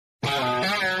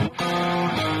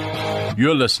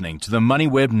You're listening to the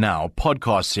MoneyWeb Now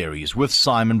podcast series with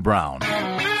Simon Brown.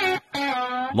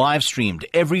 Live streamed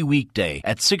every weekday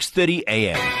at 6:30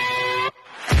 a.m.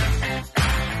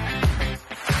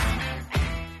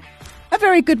 A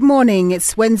very good morning.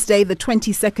 It's Wednesday, the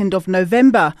 22nd of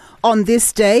November. On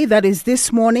this day, that is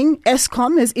this morning,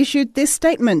 Eskom has issued this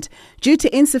statement. Due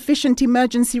to insufficient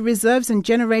emergency reserves and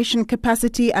generation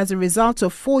capacity as a result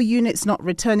of 4 units not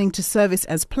returning to service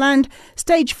as planned,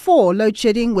 Stage 4 load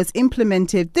shedding was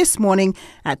implemented this morning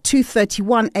at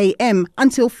 2:31 a.m.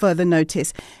 until further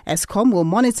notice. Eskom will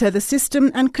monitor the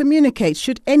system and communicate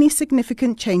should any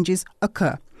significant changes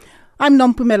occur. I'm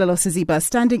Nompumelelo Siziba,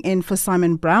 standing in for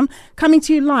Simon Brown, coming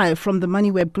to you live from the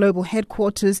MoneyWeb Global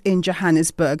Headquarters in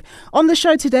Johannesburg. On the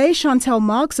show today, Chantal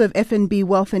Marx of FNB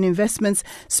Wealth and Investments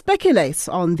speculates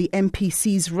on the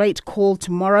MPC's rate call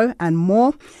tomorrow and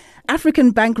more. African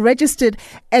Bank registered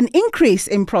an increase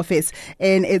in profits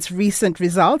in its recent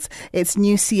results. Its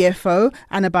new CFO,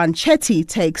 Anbann Chetti,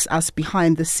 takes us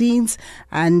behind the scenes,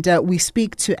 and we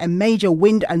speak to a major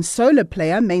wind and solar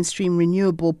player, Mainstream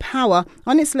Renewable Power,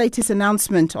 on its latest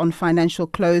announcement on financial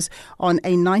close on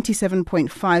a 97.5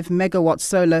 megawatt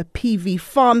solar PV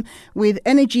farm with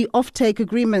energy offtake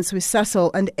agreements with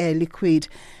Sasol and Air Liquide.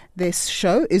 This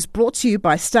show is brought to you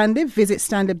by Stanlib. Visit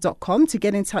stanlib.com to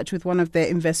get in touch with one of their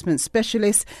investment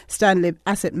specialists. Stanlib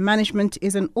Asset Management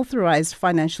is an authorized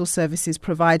financial services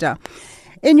provider.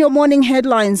 In your morning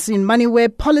headlines in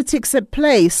MoneyWeb, politics at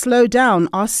play, slow down,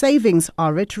 our savings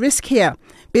are at risk here.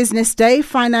 Business Day,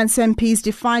 finance MPs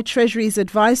defy Treasury's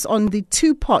advice on the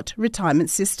two-pot retirement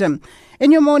system.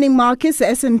 In your morning markets, the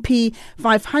S&P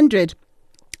 500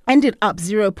 ended up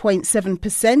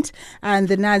 0.7%, and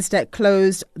the Nasdaq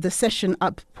closed the session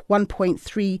up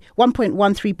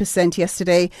 1.13%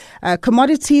 yesterday.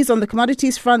 Commodities, on the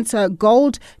commodities front,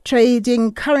 gold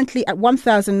trading currently at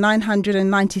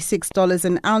 $1,996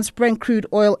 an ounce, Brent crude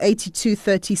oil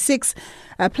 82.36,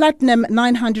 platinum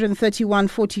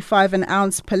 931.45 an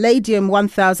ounce, palladium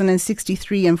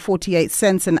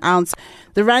 1,063.48 an ounce.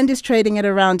 The rand is trading at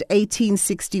around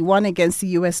 18.61 against the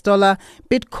US dollar.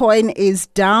 Bitcoin is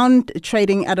down,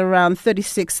 trading at around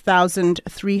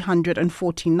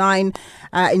 36,349.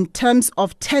 In terms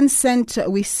of Tencent,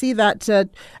 we see that at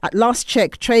last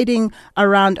check, trading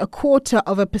around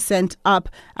 0.25% up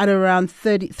at around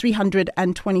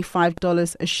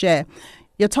 $325 a share.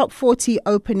 Your top 40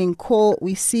 opening call,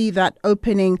 we see that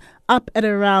opening up at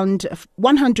around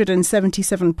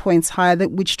 177 points higher,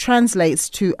 which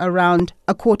translates to around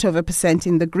 0.25%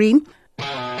 in the green.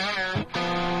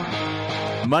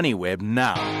 MoneyWeb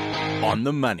Now, on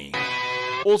the money.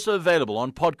 Also available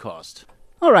on podcast.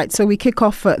 All right, so we kick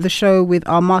off the show with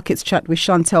our markets chat with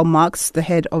Chantal Marx, the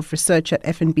head of research at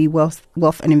FNB Wealth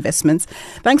and Investments.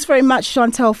 Thanks very much,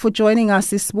 Chantal, for joining us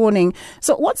this morning.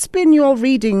 So what's been your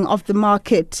reading of the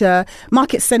market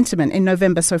sentiment in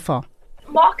November so far?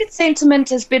 Market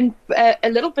sentiment has been a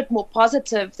little bit more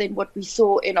positive than what we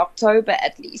saw in October,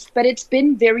 at least, but it's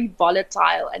been very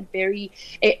volatile and very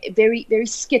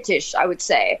skittish, I would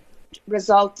say,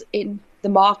 result in the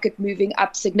market moving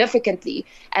up significantly,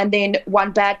 and then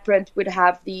one bad print would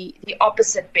have the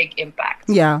opposite big impact.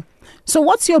 Yeah. So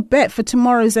what's your bet for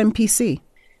tomorrow's MPC?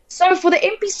 So for the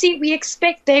MPC, we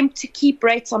expect them to keep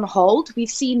rates on hold.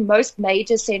 We've seen most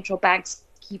major central banks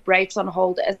keep rates on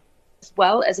hold as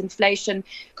well as inflation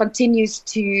continues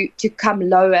to come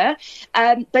lower.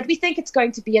 But we think it's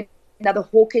going to be another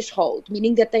hawkish hold,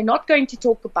 meaning that they're not going to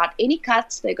talk about any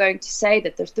cuts. They're going to say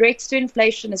that the threats to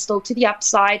inflation are still to the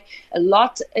upside. A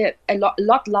lot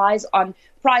lies on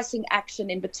pricing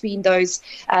action in between those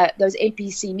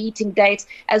MPC meeting dates,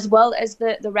 as well as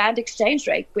the rand exchange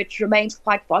rate, which remains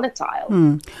quite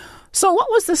volatile. So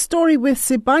what was the story with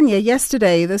Sibanye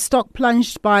yesterday? The stock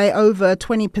plunged by over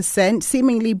 20%,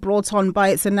 seemingly brought on by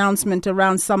its announcement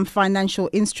around some financial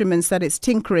instruments that it's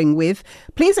tinkering with.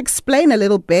 Please explain a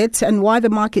little bit and why the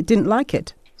market didn't like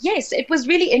it. Yes, it was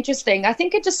really interesting. I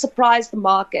think it just surprised the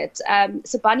market.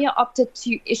 Sibanye opted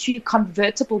to issue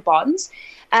convertible bonds.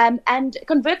 And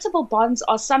convertible bonds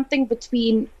are something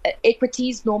between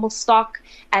equities, normal stock,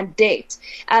 and debt.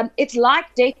 It's like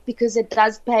debt because it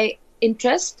does pay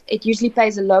interest. It usually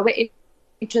pays a lower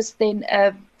interest than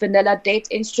a vanilla debt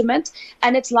instrument.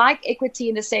 And it's like equity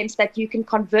in the sense that you can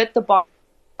convert the bond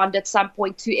at some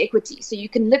point to equity. So you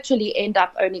can literally end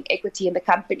up owning equity in the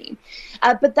company.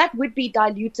 But that would be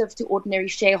dilutive to ordinary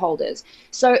shareholders.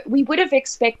 So we would have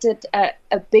expected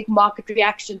a big market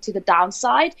reaction to the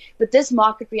downside, but this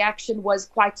market reaction was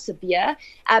quite severe.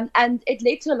 And it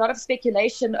led to a lot of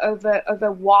speculation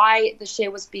over why the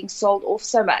share was being sold off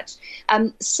so much.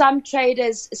 Some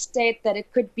traders said that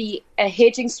it could be a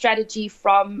hedging strategy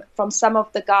from some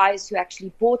of the guys who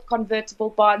actually bought convertible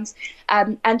bonds,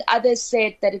 and others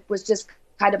said that it was just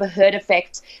kind of a herd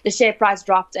effect. The share price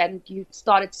dropped and you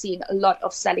started seeing a lot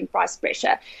of selling price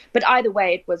pressure. But either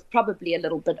way, it was probably a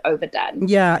little bit overdone.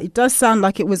 Yeah, it does sound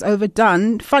like it was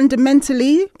overdone.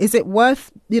 Fundamentally, is it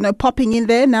worth, popping in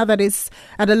there now that it's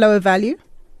at a lower value?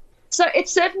 So it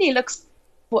certainly looks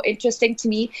more interesting to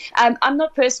me. I'm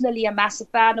not personally a massive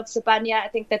fan of Sibanye. I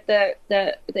think that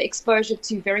the exposure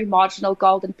to very marginal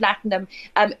gold and platinum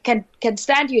can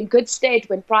stand you in good stead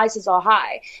when prices are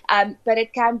high, but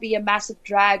it can be a massive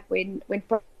drag when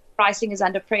pricing is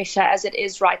under pressure, as it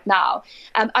is right now.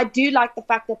 I do like the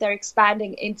fact that they're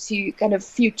expanding into kind of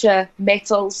future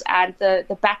metals and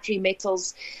the battery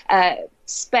metals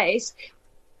space,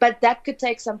 but that could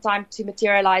take some time to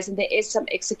materialize, and there is some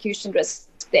execution risk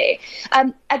there.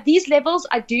 At these levels,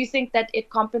 I do think that it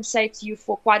compensates you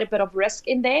for quite a bit of risk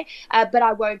in there, but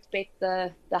I won't bet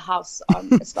the house on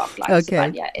a stock like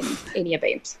Sibanye in any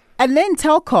event. And then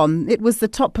Telkom, it was the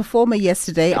top performer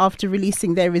yesterday after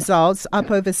releasing their results,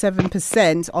 up over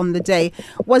 7% on the day.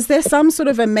 Was there some sort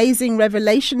of amazing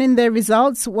revelation in their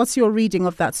results? What's your reading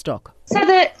of that stock? So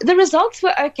the results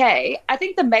were okay. I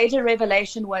think the major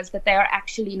revelation was that they are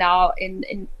actually now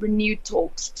in renewed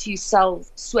talks to sell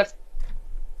Swift,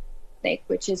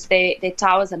 which is their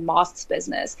towers and masts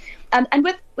business. And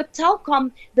with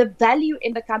Telkom, the value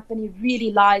in the company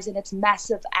really lies in its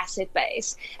massive asset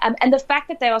base. And the fact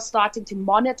that they are starting to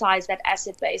monetize that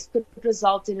asset base could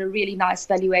result in a really nice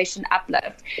valuation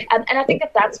uplift. And I think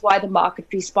that's why the market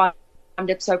responded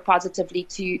so positively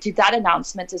to that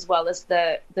announcement as well as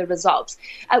the results.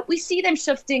 We see them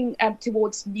shifting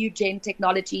towards new gen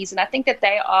technologies, and I think that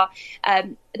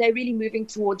they're really moving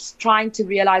towards trying to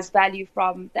realize value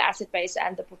from the asset base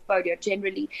and the portfolio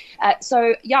generally.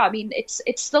 So yeah, I mean it's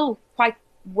still quite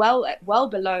well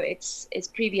below its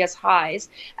previous highs.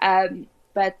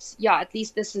 But yeah, at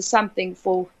least this is something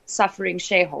for suffering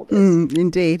shareholders.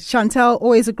 Indeed. Chantal,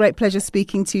 always a great pleasure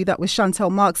speaking to you. That was Chantal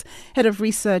Marx, Head of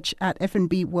Research at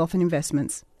FNB Wealth and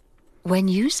Investments. When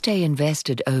you stay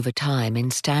invested over time in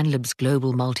Stanlib's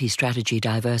Global Multi-Strategy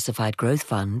Diversified Growth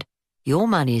Fund, your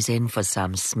money's in for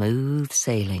some smooth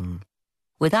sailing.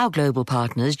 With our global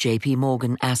partners JP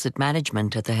Morgan Asset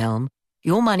Management at the helm,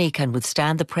 your money can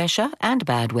withstand the pressure and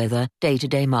bad weather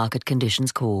day-to-day market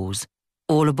conditions cause.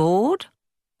 All aboard?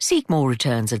 Seek more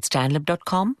returns at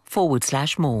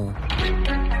stanlib.com/more.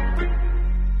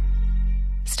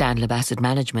 Stanlib Asset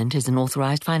Management is an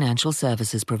authorized financial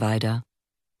services provider.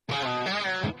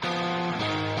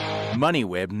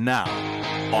 MoneyWeb now.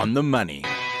 On the money.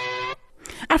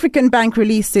 African Bank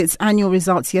released its annual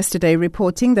results yesterday,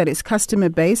 reporting that its customer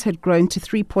base had grown to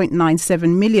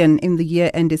 3.97 million in the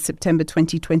year ended September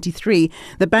 2023.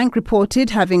 The bank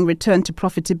reported having returned to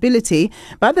profitability,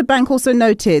 but the bank also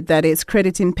noted that its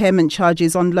credit impairment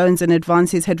charges on loans and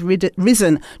advances had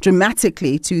risen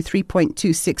dramatically to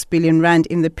 3.26 billion rand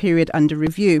in the period under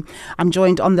review. I'm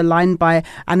joined on the line by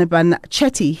Anbann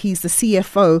Chetti. He's the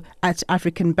CFO at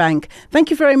African Bank. Thank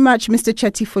you very much, Mr.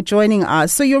 Chetti, for joining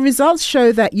us. So your results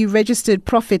show that you registered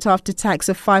profit after tax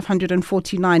of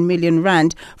 549 million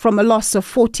rand from a loss of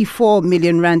 44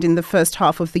 million rand in the first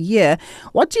half of the year.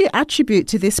 What do you attribute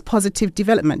to this positive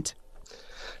development?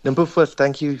 Number first,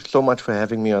 thank you so much for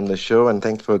having me on the show, and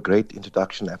thanks for a great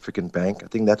introduction, African Bank. I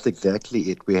think that's exactly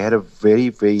it. We had a very,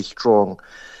 very strong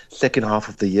second half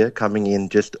of the year, coming in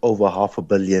just over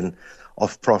 500 million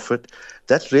of profit.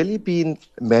 That's really been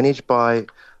managed by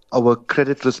our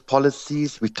credit risk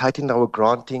policies. We've tightened our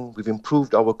granting. We've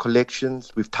improved our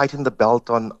collections. We've tightened the belt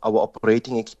on our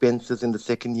operating expenses in the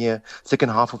second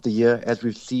half of the year, as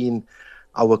we've seen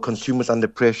our consumers under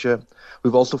pressure.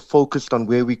 We've also focused on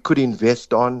where we could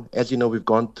invest on. As you know, we've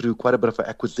gone through quite a bit of an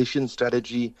acquisition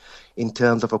strategy in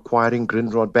terms of acquiring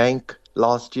Grindrod Bank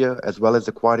last year, as well as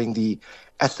acquiring the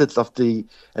assets and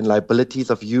liabilities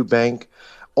of Ubank.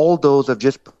 All those have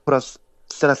just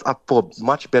set us up for a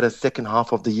much better second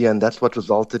half of the year, and that's what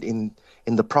resulted in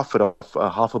in the profit of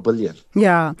 $500 million.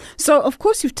 Yeah. So, of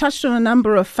course, you've touched on a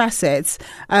number of facets.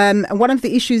 One of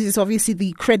the issues is obviously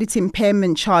the credit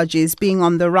impairment charges being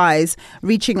on the rise,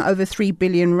 reaching over 3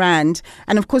 billion rand.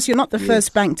 And, of course, you're not the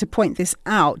first bank to point this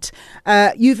out.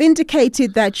 You've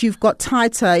indicated that you've got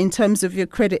tighter in terms of your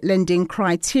credit lending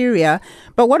criteria.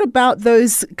 But what about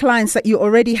those clients that you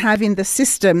already have in the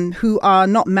system who are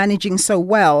not managing so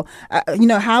well?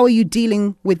 How are you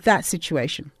dealing with that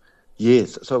situation?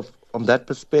 Yes. So from that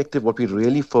perspective, what we're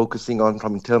really focusing on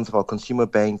in terms of our consumer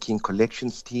banking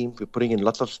collections team, we're putting in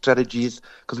lots of strategies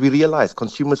because we realize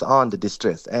consumers are under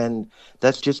distress, and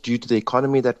that's just due to the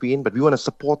economy that we're in. But we want to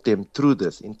support them through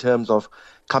this in terms of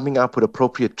coming up with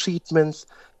appropriate treatments,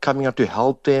 coming up to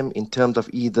help them in terms of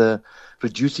either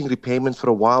reducing repayments for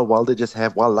a while while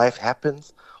life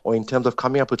happens, or in terms of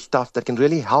coming up with stuff that can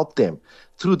really help them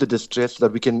through the distress so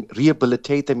that we can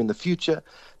rehabilitate them in the future.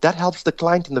 That helps the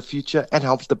client in the future and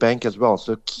helps the bank as well.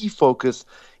 So key focus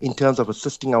in terms of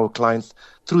assisting our clients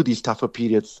through these tougher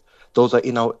periods. Those are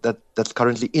that's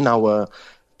currently in our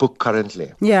book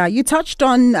currently. Yeah, you touched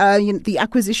on the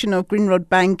acquisition of Grindrod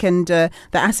Bank and the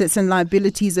assets and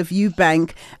liabilities of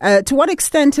Ubank. To what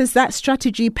extent has that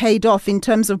strategy paid off in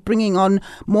terms of bringing on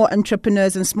more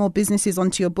entrepreneurs and small businesses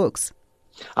onto your books?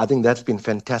 I think that's been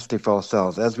fantastic for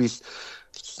ourselves.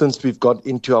 Since we've got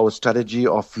into our strategy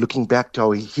of looking back to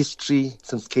our history,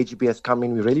 since KGB has come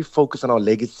in, we really focus on our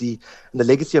legacy. And the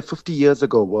legacy of 50 years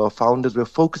ago, where our founders were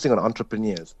focusing on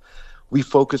entrepreneurs. We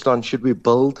focused on should we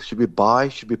build, should we buy,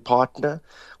 should we partner.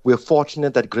 We're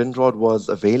fortunate that Grindrod was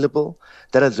available.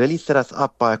 That has really set us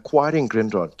up by acquiring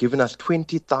Grindrod, giving us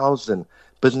 20,000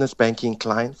 business banking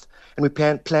clients. And we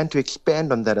plan to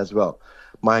expand on that as well.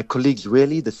 My colleagues,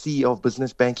 really, the CEO of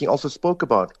business banking, also spoke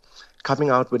about coming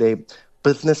out with a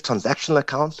business transactional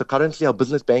account. So currently our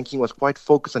business banking was quite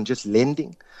focused on just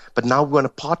lending, but now we want to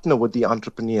partner with the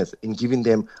entrepreneurs in giving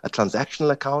them a transactional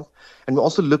account. And we're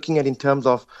also looking at in terms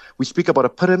of, we speak about a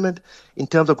pyramid, in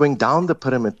terms of going down the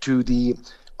pyramid to the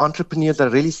entrepreneurs that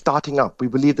are really starting up. We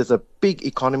believe there's a big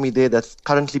economy there that's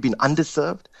currently been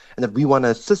underserved, and that we want to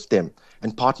assist them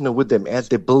and partner with them as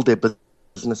they build their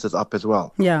businesses up as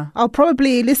well. Yeah, I'll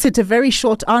probably elicit a very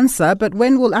short answer, but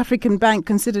when will African Bank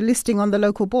consider listing on the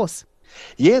local bourse?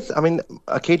 Yes, I mean,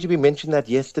 KGB mentioned that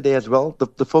yesterday as well.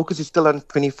 The focus is still on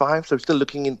 25, so we're still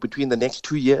looking in between the next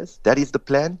 2 years. That is the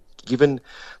plan, given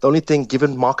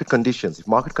market conditions. If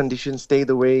market conditions stay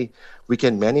the way we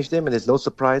can manage them and there's no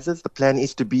surprises, the plan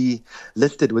is to be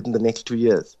listed within the next 2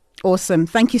 years. Awesome.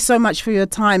 Thank you so much for your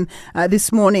time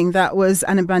this morning. That was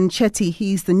Anbann Chetti.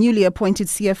 He's the newly appointed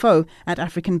CFO at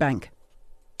African Bank.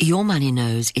 Your money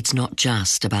knows it's not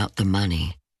just about the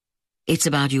money. It's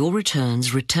about your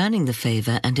returns returning the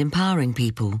favour and empowering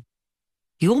people.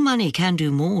 Your money can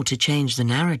do more to change the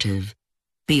narrative.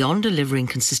 Beyond delivering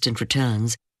consistent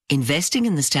returns, investing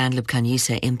in the Stanlib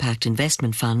Khanyisa Impact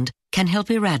Investment Fund can help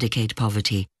eradicate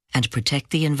poverty and protect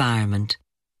the environment.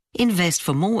 Invest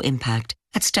for more impact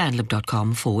at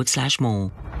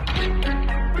stanlib.com/more.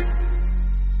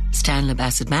 Stanlib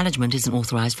Asset Management is an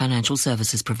authorised financial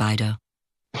services provider.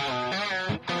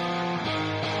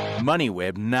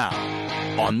 MoneyWeb now,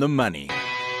 on the money.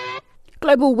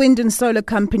 Global wind and solar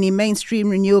company Mainstream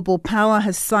Renewable Power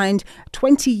has signed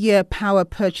 20-year power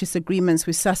purchase agreements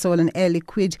with Sasol and Air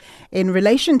Liquide in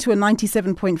relation to a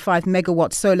 97.5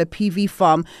 megawatt solar PV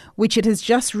farm, which it has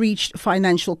just reached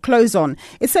financial close on.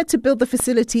 It's set to build the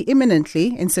facility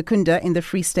imminently in Secunda in the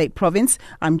Free State province.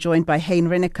 I'm joined by Hein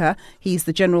Reyneke. He's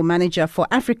the General Manager for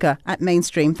Africa at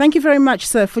Mainstream. Thank you very much,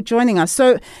 sir, for joining us.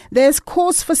 So there's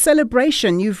cause for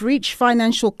celebration. You've reached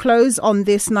financial close on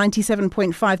this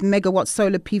 97.5 megawatt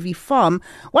solar PV farm.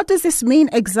 What does this mean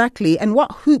exactly, and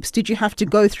what hoops did you have to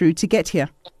go through to get here?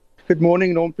 Good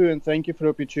morning, Nompu, and thank you for the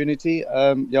opportunity.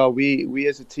 We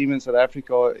as a team in South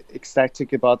Africa are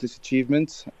ecstatic about this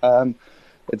achievement.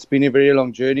 It's been a very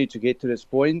long journey to get to this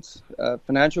point.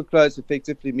 Financial close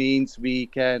effectively means we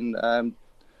can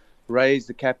raise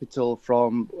the capital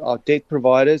from our debt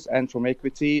providers and from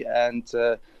equity, and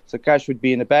so cash would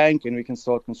be in the bank and we can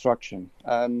start construction.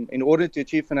 In order to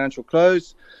achieve financial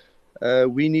close,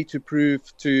 we need to prove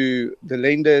to the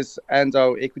lenders and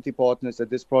our equity partners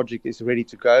that this project is ready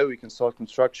to go. We can start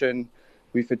construction.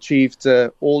 We've achieved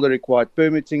all the required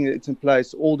permitting that's in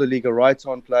place, all the legal rights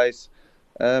are in place.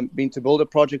 To build a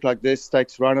project like this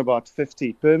takes around about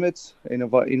 50 permits in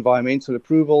environmental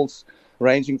approvals,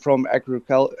 ranging from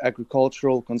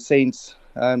agricultural consents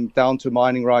down to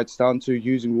mining rights, down to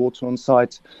using water on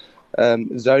site,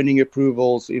 zoning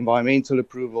approvals, environmental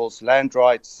approvals, land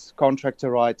rights, contractor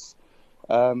rights.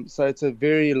 So it's a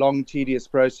very long, tedious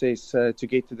process to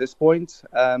get to this point.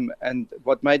 And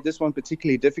what made this one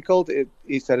particularly difficult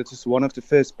is that it is one of the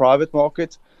first private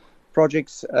market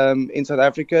projects in South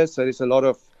Africa. So there's a lot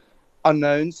of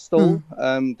unknowns still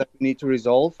that we need to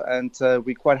resolve, and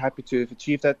we're quite happy to have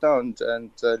achieved that now, and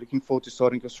looking forward to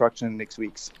starting construction in the next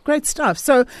weeks. Great stuff.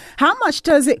 So how much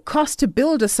does it cost to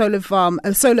build a solar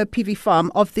PV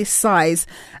farm of this size?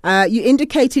 You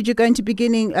indicated you're going to be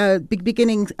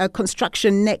beginning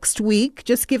construction next week.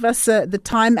 Just give us the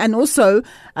time, and also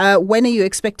when are you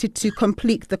expected to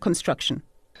complete the construction?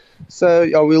 So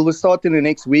we'll start in the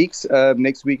next weeks.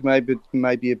 Next week may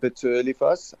be a bit too early for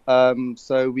us.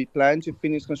 So we plan to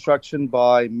finish construction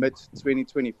by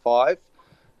mid-2025.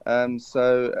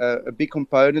 So a big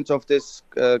component of this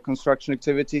construction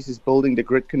activities is building the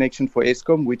grid connection for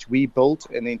Eskom, which we built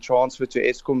and then transferred to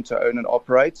Eskom to own and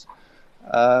operate.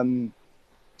 The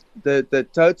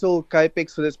total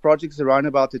capex for this project is around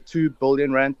about the 2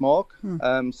 billion rand mark.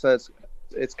 So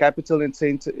it's capital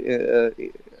intensive.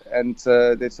 And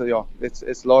it's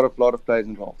a lot of players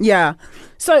involved. Yeah.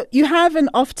 So you have an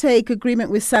offtake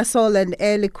agreement with Sasol and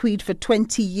Air Liquide for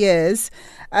 20 years.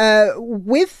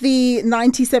 With the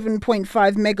 97.5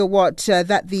 megawatt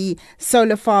that the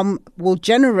solar farm will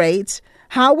generate,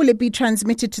 how will it be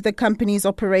transmitted to the company's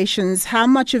operations? How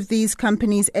much of these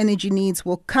companies' energy needs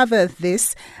will cover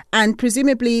this? And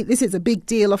presumably this is a big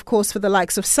deal, of course, for the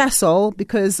likes of Sasol,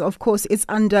 because, of course, it's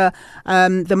under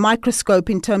the microscope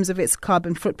in terms of its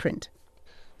carbon footprint.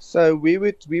 So we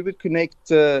would connect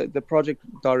the project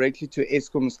directly to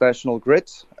Eskom's national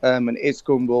grid, and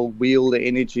Eskom will wheel the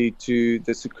energy to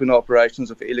the Secunda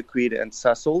operations of Air Liquide and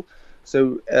Sasol.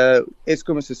 So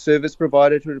Eskom is a service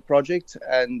provider to the project,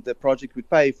 and the project would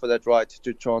pay for that right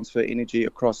to transfer energy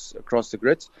across the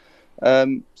grid.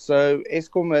 So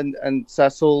Eskom and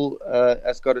Sasol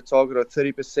has got a target of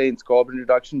 30% carbon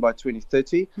reduction by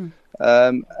 2030.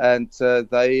 And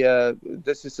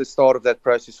this is the start of that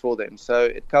process for them. So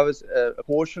it covers a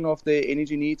portion of their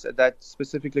energy needs at that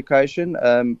specific location,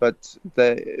 but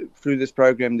through this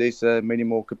program, there's many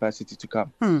more capacity to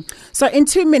come. So in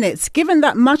 2 minutes, given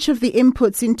that much of the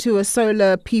inputs into a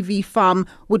solar PV farm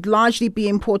would largely be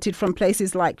imported from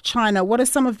places like China, what are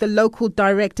some of the local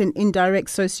direct and indirect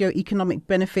socio-economic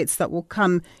benefits that will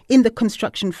come in the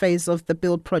construction phase of the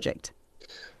build project?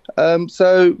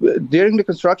 So during the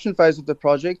construction phase of the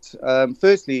project,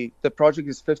 firstly, the project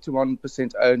is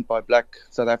 51% owned by Black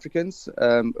South Africans,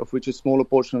 of which a smaller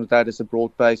portion of that is a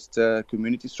broad-based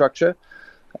community structure.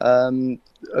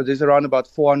 There's around about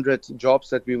 400 jobs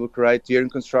that we will create during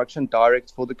construction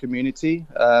direct for the community.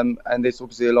 And there's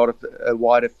obviously a lot of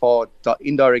wider, far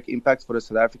indirect impacts for the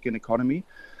South African economy.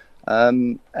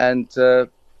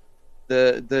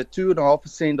 The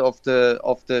 2.5% of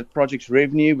the project's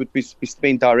revenue would be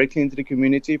spent directly into the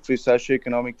community through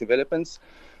socioeconomic developments.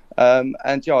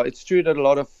 It's true that a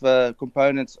lot of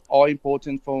components are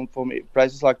important from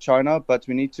places like China, but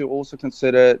we need to also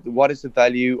consider what is the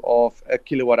value of a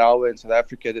kilowatt hour in South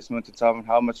Africa at this moment in time and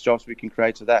how much jobs we can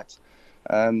create to that.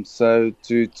 So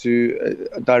to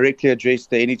directly address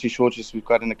the energy shortages we've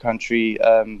got in the country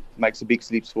makes a big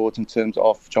leap forward in terms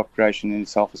of job creation in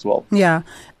itself as well. Yeah.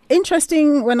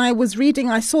 Interesting, when I was reading,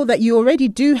 I saw that you already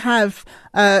do have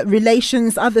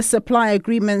relations, other supply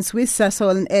agreements with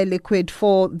Sasol and Air Liquide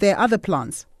for their other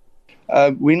plants.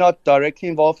 We're not directly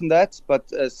involved in that, but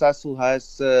Sasol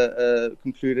has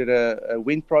concluded a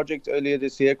wind project earlier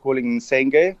this year calling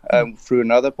Nsenge through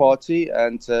another party,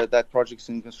 and that project's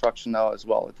in construction now as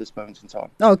well at this moment in time.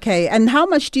 Okay, and how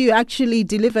much do you actually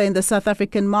deliver in the South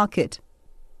African market?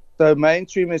 So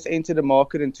Mainstream has entered the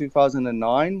market in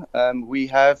 2009. We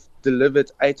have delivered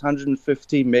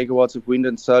 850 megawatts of wind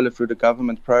and solar through the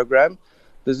government program.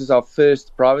 This is our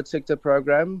first private sector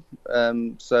program.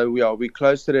 So we're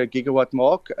close to the gigawatt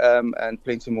mark and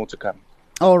plenty more to come.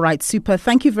 All right, super.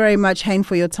 Thank you very much, Hein,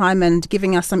 for your time and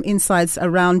giving us some insights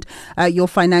around your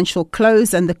financial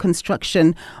close and the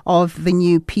construction of the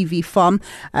new PV farm.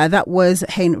 That was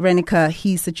Hein Reyneke.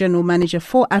 He's the General Manager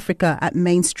for Africa at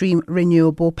Mainstream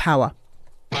Renewable Power.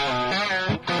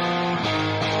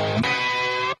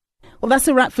 Well, that's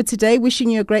a wrap for today. Wishing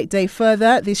you a great day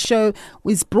further. This show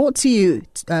was brought to you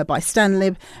by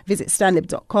Stanlib. Visit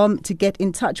stanlib.com to get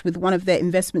in touch with one of their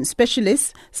investment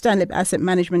specialists. Stanlib Asset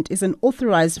Management is an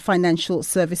authorized financial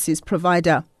services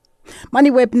provider.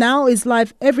 MoneyWeb Now is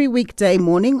live every weekday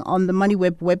morning on the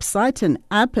MoneyWeb website and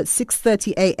app at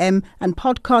 6:30 a.m. and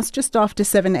podcast just after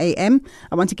 7 a.m.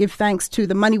 I want to give thanks to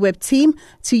the MoneyWeb team,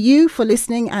 to you for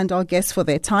listening and our guests for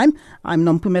their time. I'm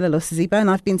Nompumelelo Siziba and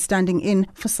I've been standing in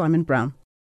for Simon Brown.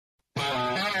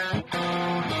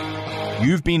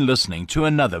 You've been listening to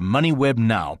another MoneyWeb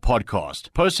Now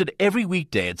podcast, posted every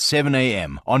weekday at 7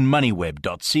 a.m. on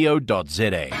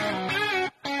moneyweb.co.za.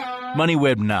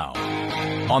 MoneyWeb Now,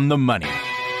 on the money.